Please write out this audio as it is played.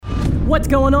What's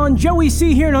going on? Joey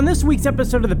C here, and on this week's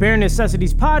episode of the Bear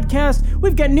Necessities Podcast,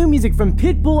 we've got new music from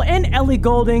Pitbull and Ellie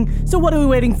Goulding. So what are we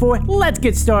waiting for? Let's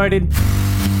get started.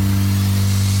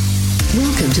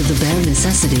 Welcome to the Bear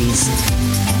Necessities,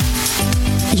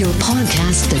 your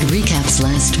podcast that recaps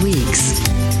last week's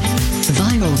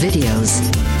viral videos,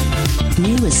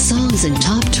 newest songs, and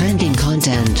top trending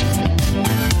content.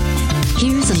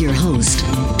 Here's your host,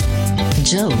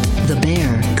 Joe the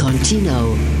Bear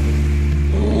Contino.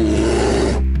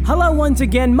 Hello once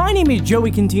again, my name is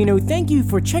Joey Contino. Thank you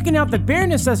for checking out the Bear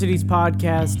Necessities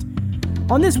Podcast.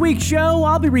 On this week's show,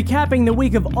 I'll be recapping the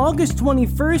week of August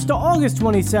 21st to August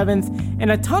 27th,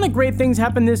 and a ton of great things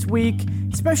happened this week,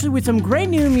 especially with some great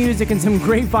new music and some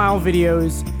great viral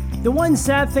videos. The one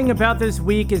sad thing about this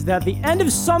week is that the end of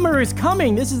summer is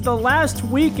coming. This is the last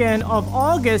weekend of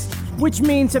August, which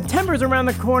means September's around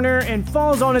the corner and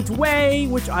fall's on its way,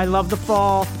 which I love the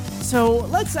fall. So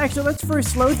let's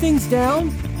first slow things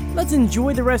down. Let's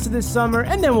enjoy the rest of this summer,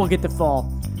 and then we'll get to fall.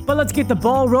 But let's get the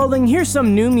ball rolling. Here's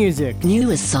some new music.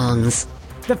 Newest songs.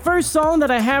 The first song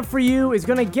that I have for you is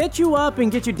gonna get you up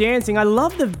and get you dancing. I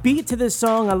love the beat to this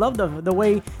song. I love the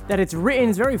way that it's written.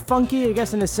 It's very funky, I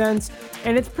guess, in a sense,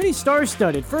 and it's pretty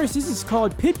star-studded. First, this is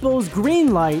called Pitbull's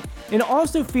Green Light, and it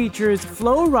also features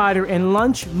Flo Rida and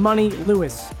Lunchmoney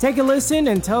Lewis. Take a listen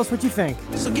and tell us what you think.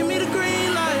 So give me the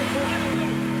green light,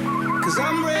 'cause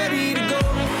I'm ready to go.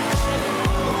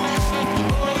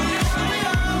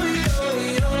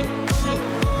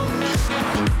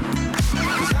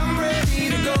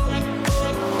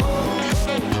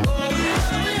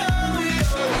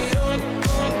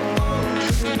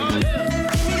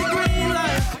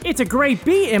 It's a great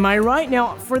beat, am I right?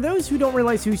 Now, for those who don't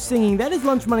realize who's singing, that is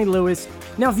Lunchmoney Lewis.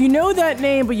 Now, if you know that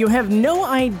name, but you have no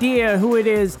idea who it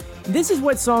is, this is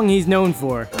what song he's known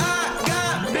for. I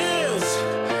got bills,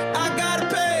 I gotta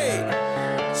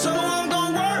pay, so I'm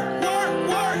gonna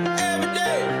work every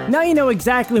day. Now you know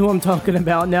exactly who I'm talking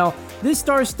about. Now, this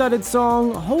star-studded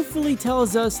song hopefully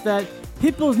tells us that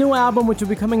Pitbull's new album, which will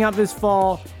be coming out this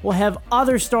fall, will have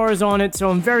other stars on it, so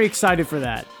I'm very excited for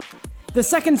that. The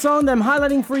second song that I'm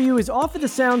highlighting for you is off of the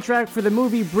soundtrack for the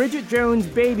movie Bridget Jones'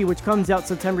 Baby, which comes out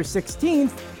September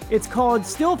 16th. It's called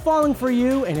Still Falling For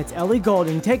You, and it's Ellie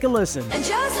Goulding. Take a listen. And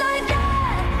just like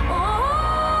that, all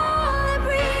I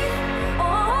breathe,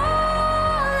 all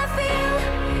I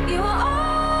feel, you are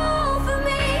all for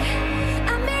me.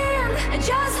 I'm in. And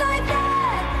just like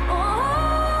that, all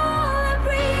I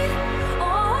breathe,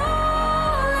 all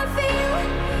I feel,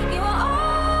 you are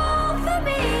all for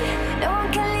me. No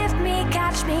one can lift me,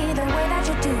 catch me the way that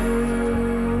you do.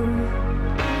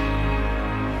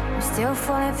 I'm still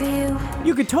falling for you.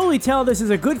 You could totally tell this is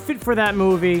a good fit for that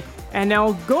movie. And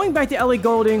now, going back to Ellie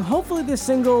Goulding, hopefully this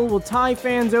single will tie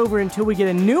fans over until we get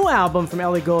a new album from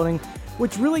Ellie Goulding,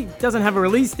 which really doesn't have a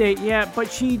release date yet,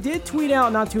 but she did tweet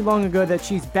out not too long ago that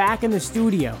she's back in the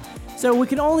studio. So we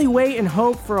can only wait and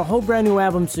hope for a whole brand new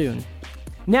album soon.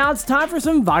 Now it's time for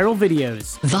some viral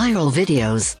videos. Viral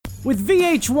videos. With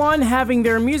VH1 having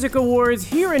their music awards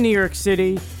here in New York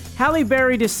City, Halle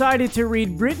Berry decided to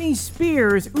read Britney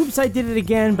Spears' Oops, I Did It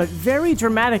Again, but very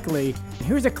dramatically.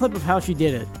 Here's a clip of how she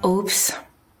did it. Oops,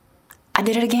 I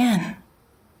did it again.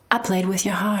 I played with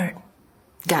your heart.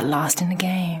 Got lost in the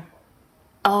game.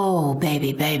 Oh,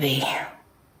 baby, baby.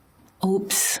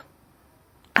 Oops,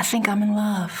 I think I'm in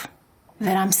love.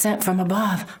 That I'm sent from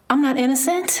above. I'm not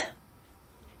innocent.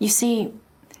 You see,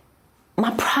 my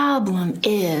problem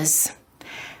is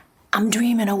I'm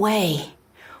dreaming away,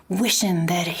 wishing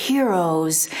that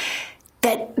heroes,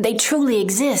 that they truly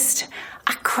exist.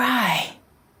 I cry,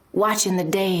 watching the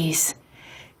days.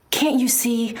 Can't you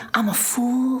see I'm a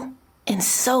fool in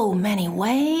so many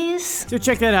ways? So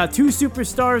check that out. Two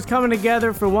superstars coming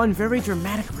together for one very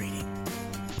dramatic reading.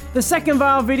 The second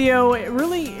viral video, it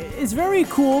really is very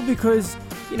cool because,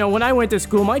 you know, when I went to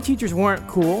school, my teachers weren't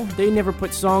cool. They never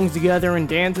put songs together and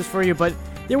dances for you, but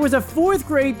there was a 4th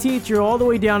grade teacher all the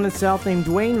way down in the South named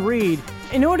Dwayne Reed.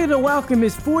 In order to welcome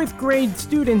his 4th grade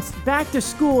students back to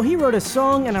school, he wrote a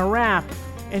song and a rap,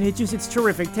 and it's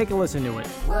terrific. Take a listen to it.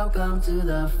 Welcome to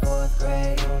the 4th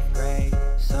grade.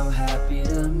 So happy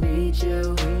to meet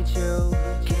you.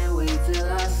 Can't wait till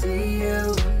I see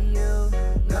you.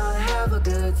 Gonna have a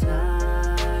good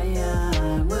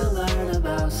time. We'll learn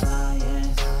about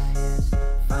science.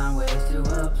 Find ways to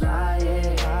apply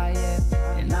it.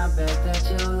 And I bet that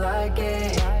you'll like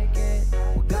it.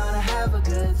 We're gonna have a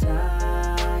good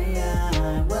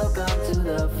time. Welcome to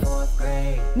the 4th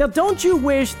grade. Now, don't you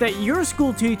wish that your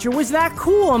school teacher was that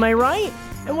cool, am I right?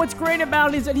 And what's great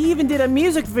about it is that he even did a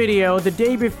music video the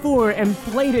day before and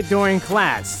played it during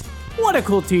class. What a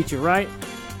cool teacher, right?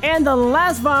 And the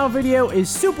last viral video is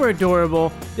super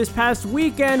adorable. This past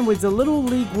weekend was the Little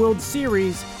League World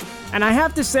Series, and I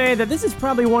have to say that this is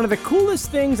probably one of the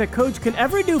coolest things a coach can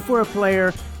ever do for a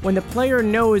player when the player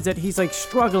knows that he's like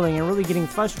struggling and really getting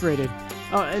frustrated.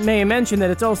 And may I mention that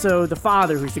it's also the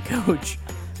father who's the coach.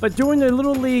 But during the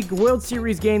Little League World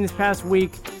Series game this past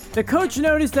week, the coach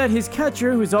noticed that his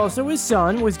catcher, who's also his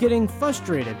son, was getting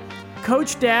frustrated.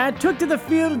 Coach Dad took to the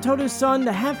field and told his son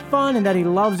to have fun and that he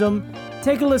loves him.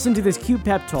 Take a listen to this cute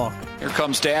pep talk. Here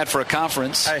comes Dad for a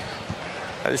conference. Hey,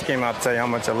 I just came out to tell you how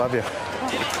much I love you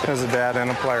as a dad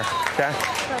and a player, okay?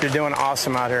 You're doing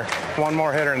awesome out here. One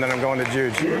more hitter and then I'm going to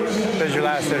Juge. This is your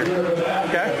last hitter,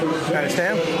 okay? You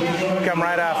understand? Come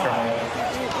right after him.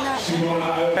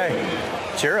 Hey,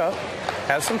 cheer up.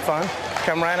 Have some fun.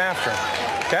 Come right after him,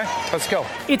 okay? Let's go.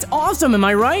 It's awesome, am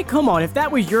I right? Come on, if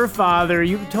that was your father,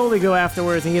 you'd totally go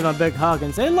afterwards and give him a big hug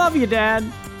and say, love you, Dad.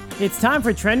 It's time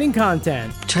for trending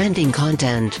content. Trending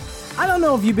content. I don't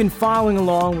know if you've been following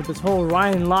along with this whole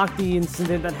Ryan Lochte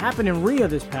incident that happened in Rio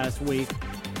this past week,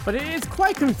 but it's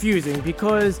quite confusing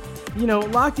because,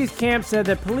 Lochte's camp said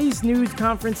that police news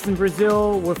conferences in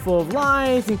Brazil were full of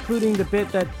lies, including the bit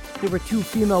that there were 2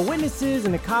 female witnesses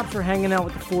and the cops were hanging out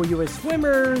with the 4 U.S.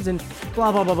 swimmers and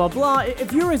blah, blah, blah, blah, blah.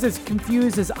 If you're as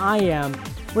confused as I am,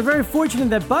 we're very fortunate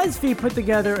that BuzzFeed put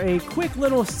together a quick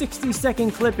little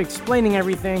 60-second clip explaining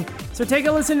everything. So take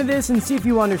a listen to this and see if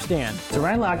you understand. So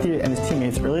Ryan Lochte and his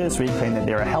teammates earlier this week claimed that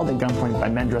they were held at gunpoint by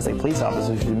men dressed like police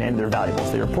officers who demanded their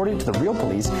valuables. They reported to the real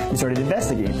police who started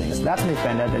investigating things. That's when they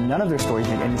found out that none of their stories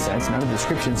made any sense, none of the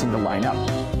descriptions seemed to line up.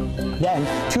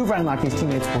 Then, 2 of Ryan Lochte's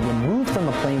teammates were removed from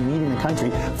the plane leaving the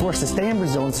country, forced to stay in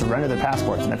Brazil and surrender their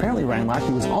passports. And apparently Ryan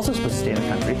Lochte was also supposed to stay in the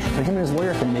country, but him and his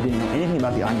lawyer claimed they didn't know anything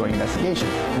about the ongoing investigation.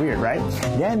 Weird, right?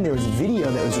 Then there was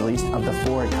video that was released of the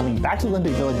 4 coming back to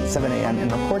Olympic Village at 7 a.m.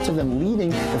 and reports of them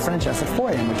leaving the French at 4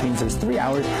 a.m., which means there's 3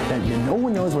 hours that no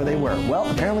one knows where they were. Well,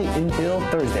 apparently until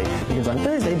Thursday, because on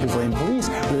Thursday, Brazilian police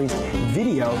released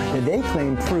video that they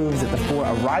claim proves that the 4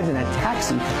 arrived in a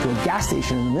taxi to a gas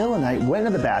station in the middle of the night, went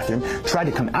to the bathroom, tried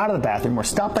to come out of the bathroom, were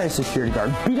stopped by a security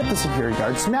guard, beat up the security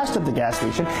guard, smashed up the gas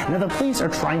station, and now the police are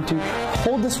trying to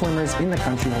hold the swimmers in the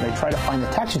country while they try to find the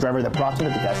taxi driver that brought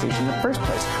them to the gas station in the first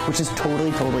place, which is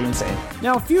totally insane.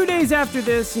 Now, a few days after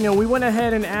this, we went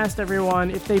ahead and asked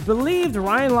everyone if they believed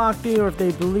Ryan Lochte or if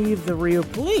they believed the Rio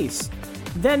police.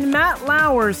 Then Matt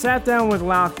Lauer sat down with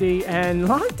Lochte, and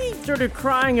Lochte started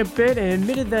crying a bit and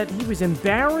admitted that he was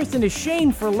embarrassed and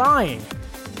ashamed for lying.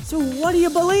 So what do you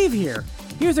believe here?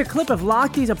 Here's a clip of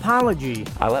Lochte's apology.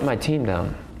 I let my team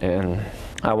down, and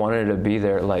I wanted to be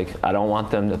there. I don't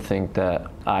want them to think that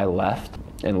I left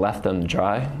them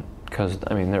dry, because,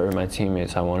 they were my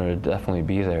teammates. I wanted to definitely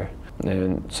be there.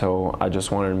 And so I just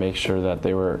wanted to make sure that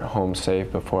they were home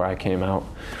safe before I came out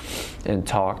and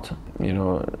talked.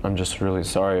 I'm just really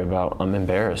sorry I'm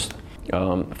embarrassed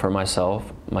for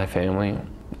myself, my family,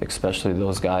 especially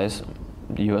those guys,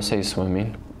 USA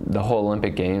Swimming, the whole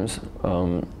Olympic Games,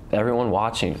 everyone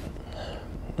watching.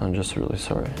 I'm just really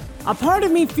sorry. A part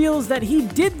of me feels that he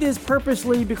did this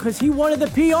purposely because he wanted the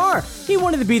PR. He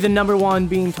wanted to be the number one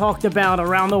being talked about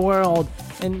around the world,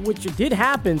 and which it did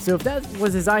happen. So if that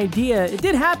was his idea, it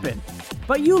did happen.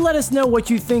 But you let us know what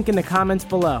you think in the comments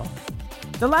below.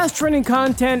 The last trending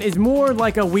content is more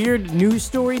like a weird news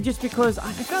story just because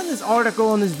I found this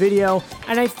article and this video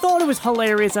and I thought it was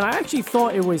hilarious and I actually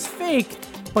thought it was fake,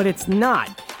 but it's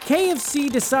not.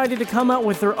 KFC decided to come out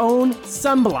with their own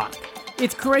sunblock.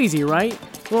 It's crazy, right?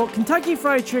 Well, Kentucky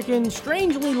Fried Chicken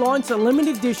strangely launched a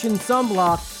limited edition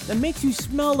sunblock that makes you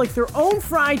smell like their own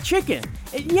fried chicken.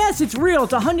 Yes, it's real,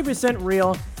 it's 100%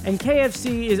 real, and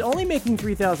KFC is only making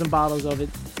 3,000 bottles of it.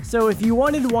 So if you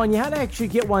wanted one, you had to actually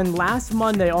get one last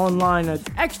Monday online at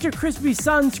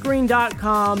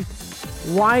extracrispysunscreen.com.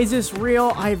 Why is this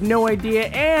real? I have no idea,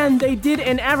 and they did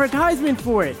an advertisement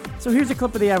for it. So here's a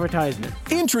clip of the advertisement.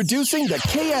 Introducing the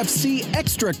KFC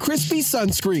Extra Crispy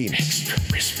Sunscreen. Extra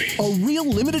crispy. A real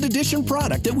limited edition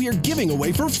product that we are giving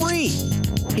away for free.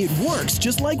 It works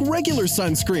just like regular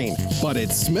sunscreen, but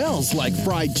it smells like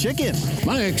fried chicken.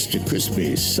 My Extra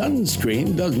Crispy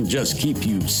Sunscreen doesn't just keep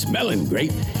you smelling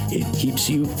great, it keeps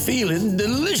you feeling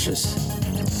delicious.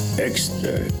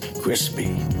 Extra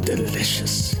crispy,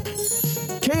 delicious.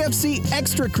 KFC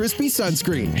Extra Crispy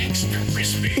Sunscreen. Extra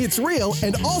crispy. It's real,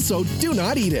 and also do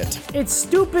not eat it. It's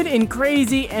stupid and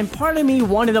crazy, and part of me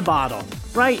wanted a bottle.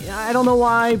 Right? I don't know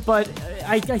why, but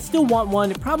I still want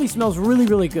one. It probably smells really,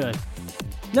 really good.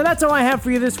 Now that's all I have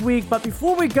for you this week, but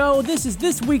before we go, this is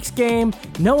this week's game.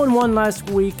 No one won last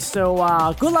week, so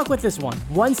good luck with this one.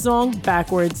 One song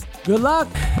backwards. Good luck!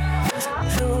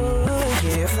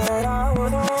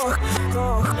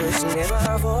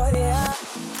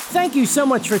 Thank you so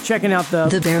much for checking out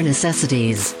the Bare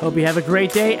Necessities. Hope you have a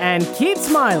great day and keep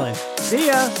smiling. See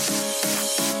ya.